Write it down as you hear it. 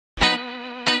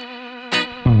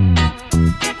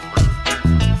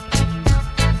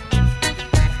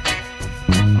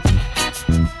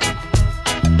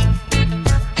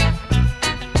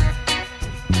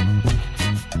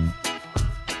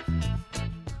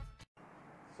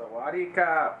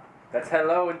Sawadee. That's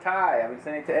hello in Thai. I've been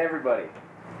saying it to everybody.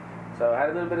 So I had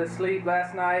a little bit of sleep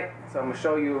last night, so I'm going to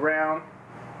show you around.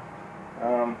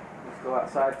 Let's go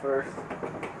outside first.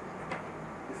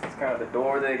 This is kind of the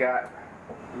door they got.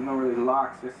 There's no really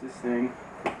locks, just this thing.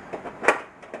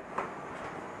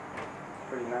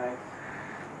 Pretty nice.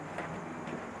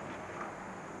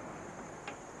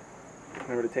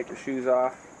 Remember to take your shoes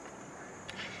off.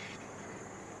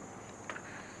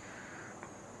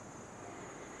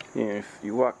 Yeah, if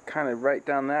you walk kind of right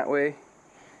down that way,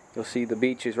 you'll see the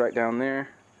beach is right down there.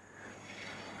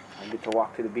 I get to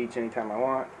walk to the beach anytime I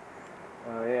want.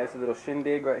 Yeah, it's a little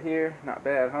shindig right here. Not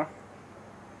bad, huh?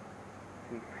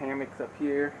 Some hammocks up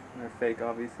here. They're fake,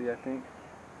 obviously, I think.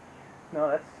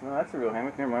 No, that's a real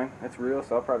hammock. Never mind. That's real,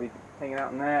 so I'll probably be hanging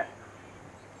out in that.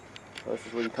 So this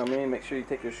is where you come in. Make sure you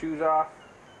take your shoes off.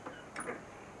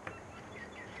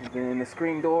 And then the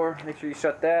screen door, make sure you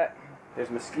shut that. There's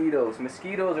mosquitoes.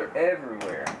 Mosquitoes are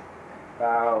everywhere.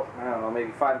 About, I don't know,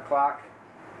 maybe 5 o'clock.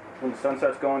 When the sun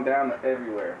starts going down, they're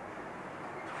everywhere.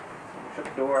 Shut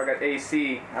the door. I got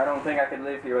AC. I don't think I could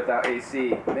live here without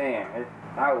AC. Man,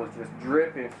 I was just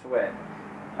dripping sweat.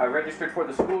 I registered for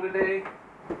the school today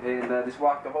and just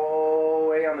walked the whole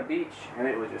way on the beach, and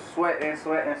it was just sweating,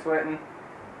 sweating.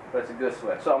 But it's a good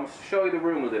sweat. So I'm going to show you the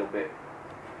room a little bit.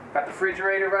 Got the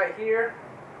refrigerator right here.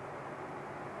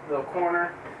 Little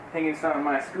corner. Hanging some of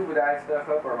my scuba dive stuff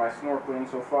up, or my snorkeling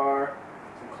so far.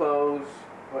 Some clothes,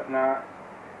 whatnot.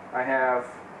 I have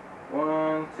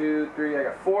 1, 2, 3. I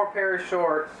got 4 pairs of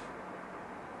shorts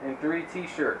and 3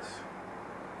 t-shirts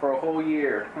for a whole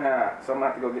year. So I'm gonna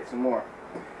have to go get some more.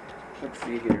 Let's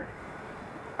see here.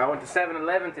 I went to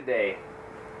 7-Eleven today.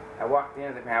 I walked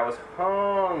in and I was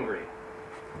hungry.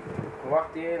 I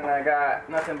walked in and I got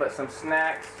nothing but some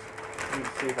snacks. Let me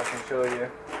see if I can show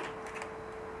you.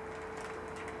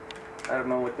 I don't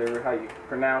know how you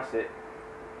pronounce it.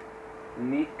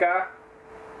 Nika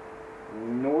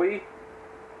Noi.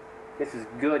 This is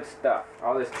good stuff.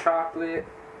 All this chocolate.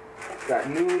 Got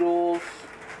noodles.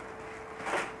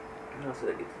 What else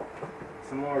did I get?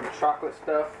 Some more chocolate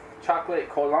stuff. Chocolate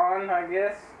Colon, I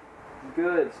guess.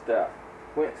 Good stuff.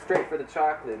 Went straight for the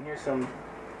chocolate. And here's some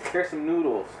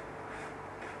noodles.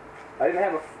 I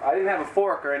didn't have a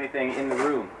fork or anything in the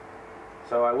room,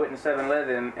 so I went to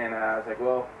 7-Eleven and I was like,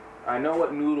 well, I know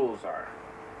what noodles are.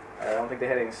 I don't think they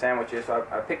had any sandwiches, so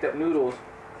I picked up noodles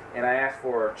and I asked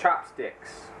for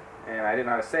chopsticks. And I didn't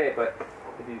know how to say it, but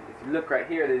if you look right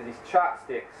here, there's these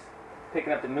chopsticks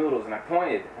picking up the noodles, and I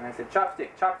pointed and I said,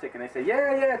 chopstick, chopstick, and they said,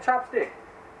 yeah, chopstick.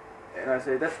 And I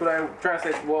said, that's what I'm trying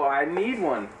to say. Well, I need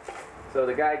one. So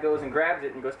the guy goes and grabs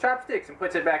it and goes, chopsticks, and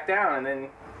puts it back down, and then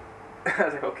I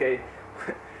was like, okay,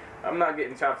 I'm not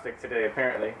getting chopsticks today,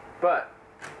 apparently. But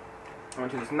I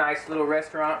went to this nice little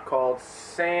restaurant called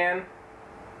Sand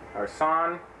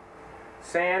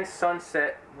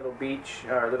Sunset, little beach,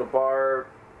 or little bar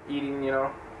eating, you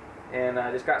know. And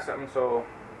I just got something, so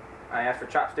I asked for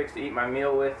chopsticks to eat my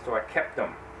meal with, so I kept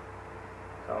them.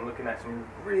 So I'm looking at some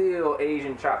real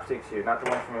Asian chopsticks here, not the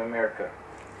ones from America.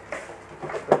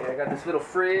 But yeah, I got this little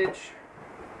fridge.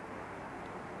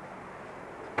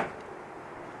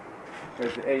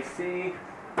 There's the AC.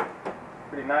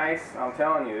 Pretty nice. I'm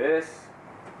telling you, this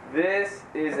is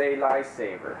a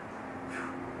lifesaver.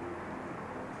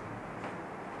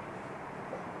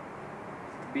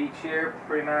 Beach here,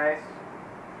 pretty nice.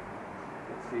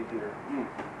 Let's see here.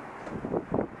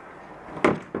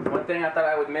 One thing I thought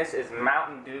I would miss is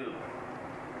Mountain Dew.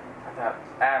 I thought,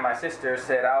 my sister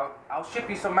said, I'll ship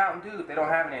you some Mountain Dew if they don't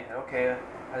have any. Okay. I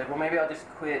was like, well, maybe I'll just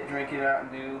quit drinking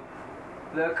Mountain Dew.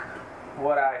 Look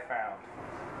what I found.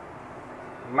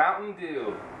 Mountain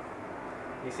Dew.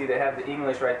 You see they have the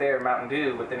English right there, Mountain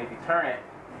Dew, but then if you turn it,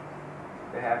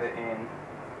 they have it in,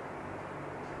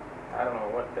 I don't know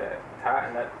what that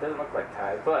doesn't look like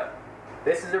Thai, but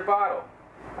this is their bottle.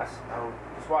 I just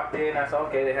walked in, I saw,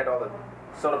 okay, they had all the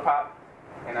soda pop,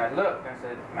 and I looked and I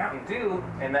said, Mountain Dew,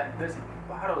 and this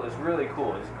bottle is really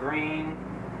cool. It's green,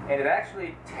 and it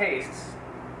actually tastes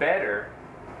better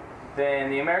than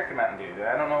the American Mountain Dew.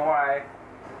 I don't know why.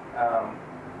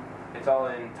 It's all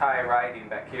in Thai writing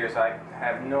back here, so I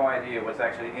have no idea what's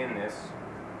actually in this.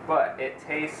 But it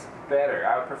tastes better.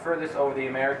 I would prefer this over the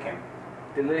American.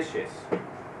 Delicious.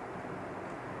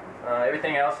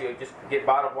 Everything else, you just get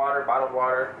bottled water. You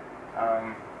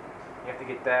have to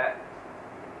get that.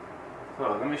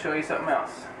 So let me show you something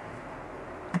else.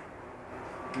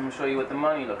 Let me show you what the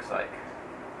money looks like.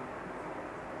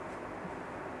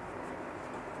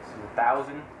 This is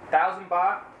 1,000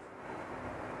 baht.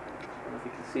 I don't know if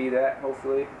you can see that,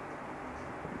 hopefully.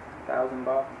 1,000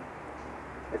 baht.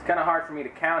 it's kind of hard for me to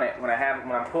count it when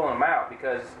I'm pulling them out,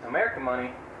 because American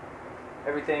money,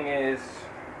 everything is.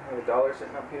 I have a dollar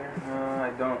sitting up here. No, I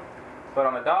don't. But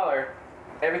on the dollar,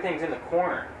 everything's in the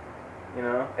corner. You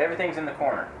know, everything's in the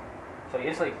corner. So you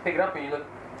instantly pick it up and you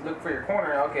look for your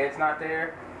corner. Okay, it's not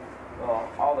there. Well,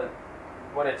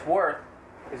 what it's worth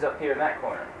is up here in that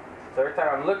corner. So every time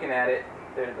I'm looking at it,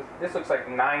 this looks like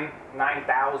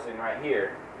 9,000 right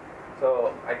here.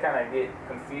 So I kind of get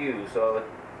confused. So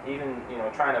even, you know,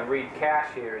 trying to read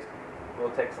cash here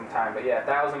will take some time. But yeah,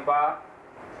 1,000 baht.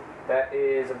 That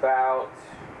is about,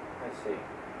 let's see,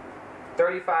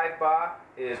 35 baht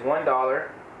is $1.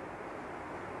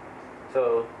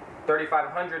 So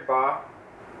 3,500 baht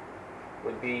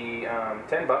would be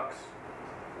 10 bucks.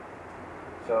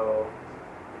 So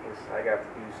I guess I got to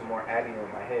do some more adding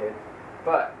in my head.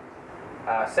 But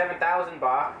 7,000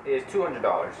 baht is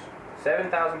 $200.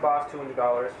 7,000 baht is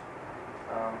 $200.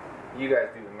 You guys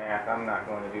do the math. I'm not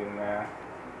going to do the math.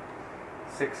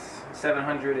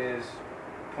 700 is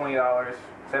 $20.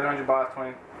 700 baht is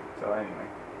 20. So anyway,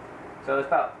 so it's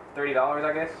about $30,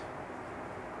 I guess.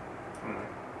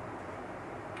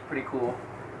 Pretty cool.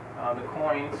 The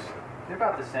coins, they're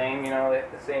about the same. You know,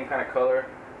 the same kind of color.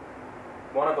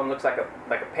 One of them looks like a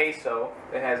peso.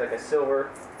 It has like a silver.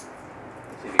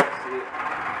 Let's see if you can see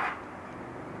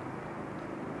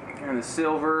it. And the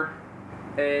silver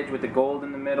edge with the gold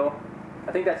in the middle.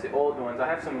 I think that's the old ones. I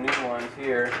have some new ones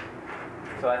here.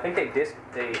 So I think they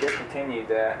discontinued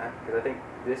that, because I think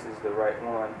this is the right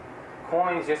one.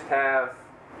 Coins just have,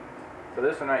 so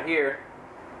this one right here,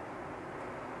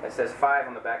 it says 5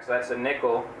 on the back, so that's a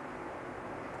nickel.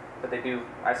 But they do,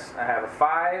 I have a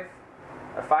 5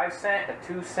 cent, a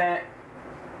 2 cent,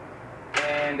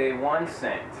 and a 1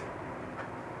 cent.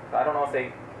 So I don't know what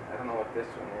this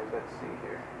one is. Let's see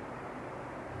here.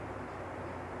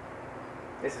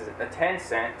 This is a 10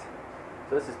 cent.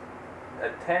 So this is a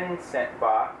 10 cent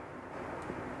baht.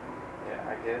 Yeah,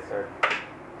 I guess, or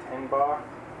 10 baht.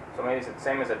 So maybe it's the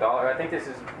same as $1. I think this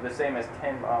is the same as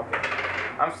 10 baht. Okay.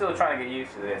 I'm still trying to get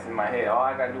used to this in my head.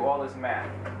 I gotta do all this math.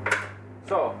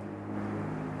 So,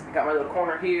 got my little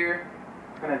corner here.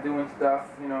 Kind of doing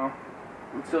stuff, you know.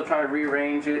 I'm still trying to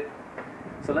rearrange it.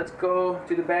 So let's go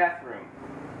to the bathroom.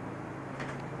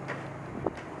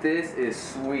 This is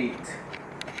sweet.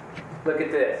 Look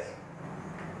at this.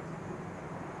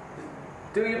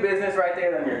 Do your business right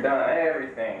there, then you're done.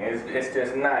 Everything it's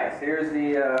just nice. Here's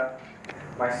the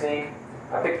my sink.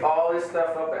 I picked all this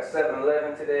stuff up at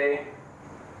 7-Eleven today.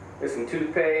 There's some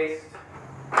toothpaste.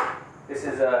 This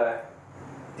is a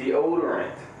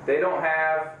deodorant. They don't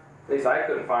have, at least I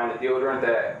couldn't find the deodorant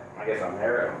that I guess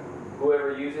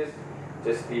whoever uses.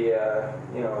 Just the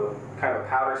you know, kind of a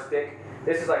powder stick.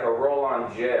 This is like a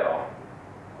roll-on gel.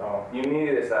 So you need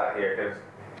this out here, because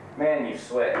man, you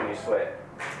sweat and you sweat.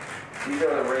 These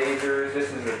are the razors.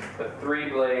 This is a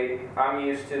 3-blade. I'm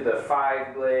used to the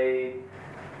 5-blade.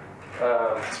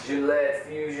 Gillette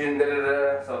Fusion,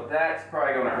 so that's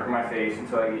probably going to hurt my face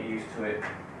until I get used to it.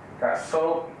 Got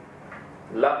soap,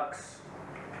 Lux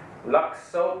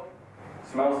soap,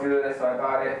 smells good, so I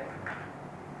bought it.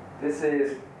 This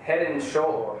is Head and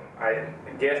Shoulders. I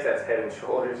guess that's Head and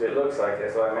Shoulders. It looks like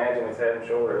it, so I imagine it's Head and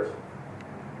Shoulders.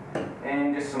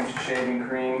 And just some shaving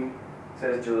cream. It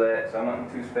says Gillette, so nothing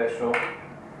too special.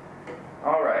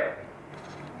 Alright,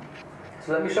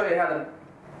 so let me show you how the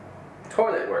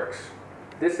toilet works.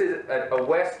 This is a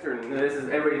Western, this is,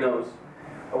 everybody knows,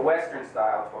 a Western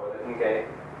style toilet, okay?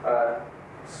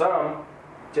 Some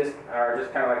are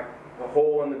just kind of like a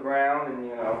hole in the ground, and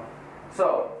you know.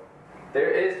 So,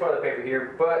 there is toilet paper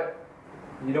here, but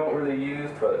you don't really use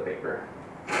toilet paper.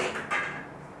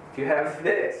 You have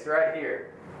this right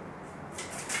here.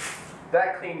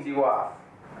 That cleans you off.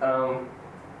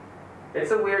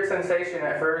 It's a weird sensation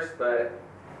at first, but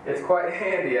it's quite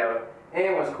handy out.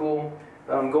 And what's cool,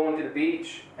 I'm going to the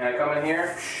beach, and I come in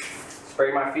here,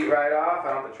 spray my feet right off.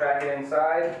 I don't have to track it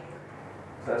inside.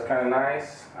 So that's kind of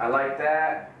nice. I like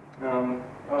that. Oh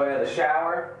yeah, the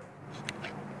shower.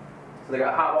 So they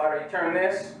got hot water. You turn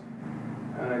this,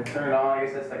 turn it on. I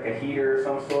guess that's like a heater of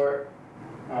some sort.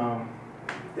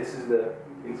 This is you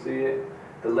can see it,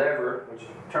 the lever, which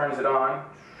turns it on.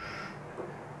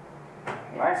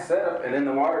 Nice setup. And then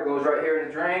the water goes right here in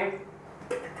the drain.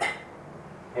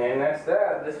 And that's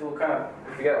that. This will kind of,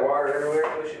 if you got water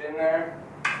everywhere, push it in there.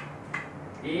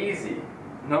 Easy.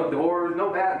 No doors,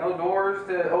 no doors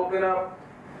to open up.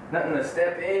 Nothing to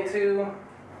step into.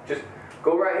 Just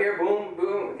go right here, boom,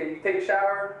 boom. Okay, you take a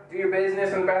shower, do your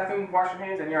business in the bathroom, wash your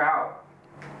hands, and you're out.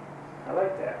 I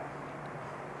like that.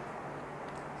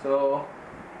 So,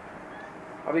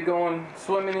 I'll be going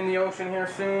swimming in the ocean here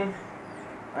soon.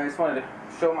 I just wanted to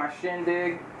show my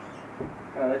shindig,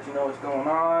 kind of let you know what's going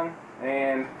on,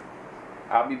 and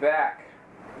I'll be back.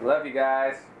 Love you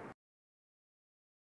guys.